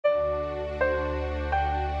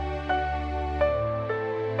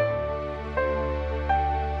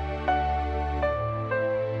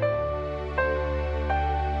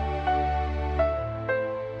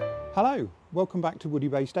Welcome back to Woody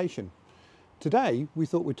Bay Station. Today we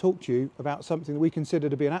thought we'd talk to you about something that we consider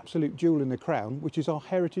to be an absolute jewel in the crown, which is our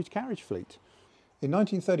heritage carriage fleet. In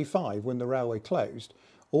 1935, when the railway closed,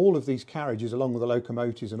 all of these carriages along with the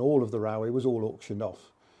locomotives and all of the railway was all auctioned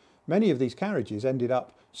off. Many of these carriages ended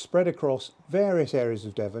up spread across various areas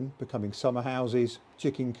of Devon, becoming summer houses,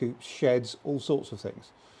 chicken coops, sheds, all sorts of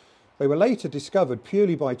things. They were later discovered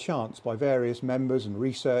purely by chance by various members and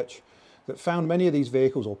research that found many of these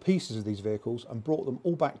vehicles or pieces of these vehicles and brought them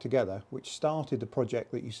all back together, which started the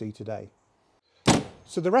project that you see today.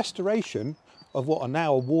 So the restoration of what are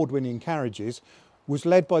now award-winning carriages was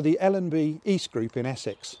led by the L&B East Group in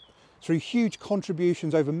Essex. Through huge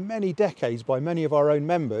contributions over many decades by many of our own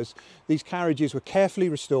members, these carriages were carefully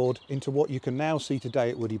restored into what you can now see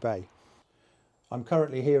today at Woody Bay. I'm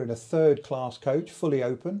currently here in a third class coach, fully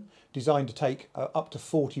open, designed to take up to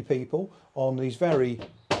 40 people on these very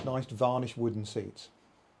nice varnished wooden seats.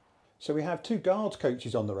 So we have two guards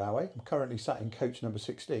coaches on the railway. I'm currently sat in coach number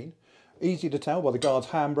 16. Easy to tell by the guard's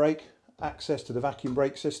handbrake, access to the vacuum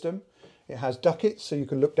brake system. It has duckets so you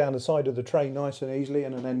can look down the side of the train nice and easily,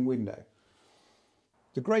 and an end window.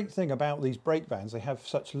 The great thing about these brake vans, they have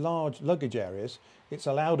such large luggage areas, it's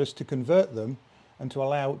allowed us to convert them and to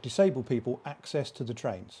allow disabled people access to the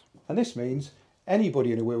trains. And this means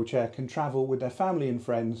anybody in a wheelchair can travel with their family and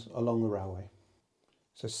friends along the railway.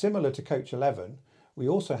 So similar to coach 11, we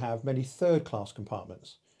also have many third class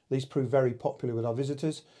compartments. These prove very popular with our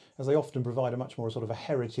visitors as they often provide a much more sort of a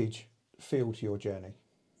heritage feel to your journey.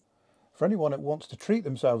 For anyone that wants to treat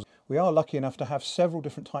themselves, we are lucky enough to have several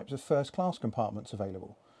different types of first class compartments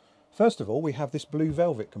available. First of all, we have this blue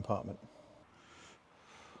velvet compartment.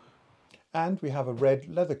 And we have a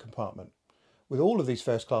red leather compartment. With all of these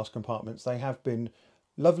first class compartments, they have been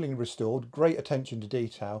lovely restored, great attention to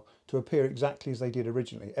detail to appear exactly as they did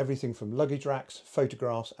originally. Everything from luggage racks,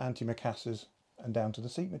 photographs, antimacassars and down to the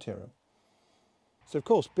seat material. So of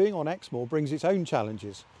course, being on Exmoor brings its own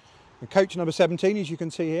challenges. And coach number 17, as you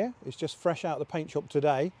can see here, is just fresh out of the paint shop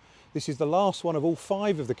today. This is the last one of all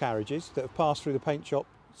 5 of the carriages that have passed through the paint shop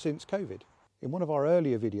since COVID. In one of our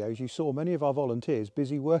earlier videos, you saw many of our volunteers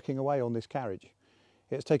busy working away on this carriage.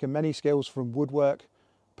 It's taken many skills from woodwork,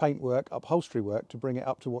 paintwork, upholstery work to bring it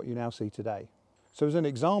up to what you now see today. So as an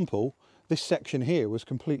example, this section here was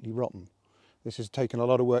completely rotten. This has taken a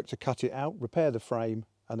lot of work to cut it out, repair the frame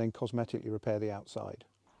and then cosmetically repair the outside.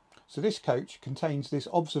 So this coach contains this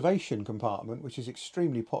observation compartment which is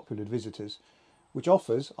extremely popular with visitors, which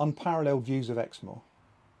offers unparalleled views of Exmoor.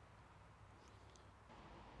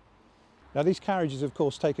 Now these carriages of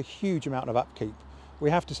course take a huge amount of upkeep. We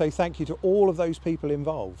have to say thank you to all of those people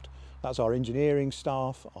involved. That's our engineering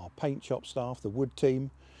staff, our paint shop staff, the wood team.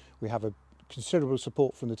 We have a considerable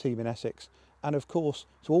support from the team in Essex, and of course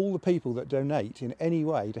to all the people that donate in any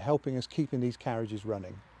way to helping us keeping these carriages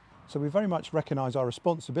running. So we very much recognise our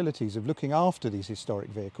responsibilities of looking after these historic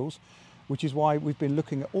vehicles, which is why we've been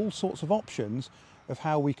looking at all sorts of options of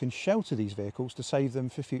how we can shelter these vehicles to save them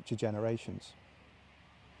for future generations.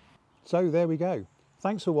 So there we go.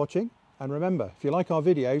 Thanks for watching, and remember, if you like our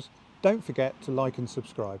videos, don't forget to like and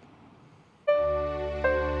subscribe.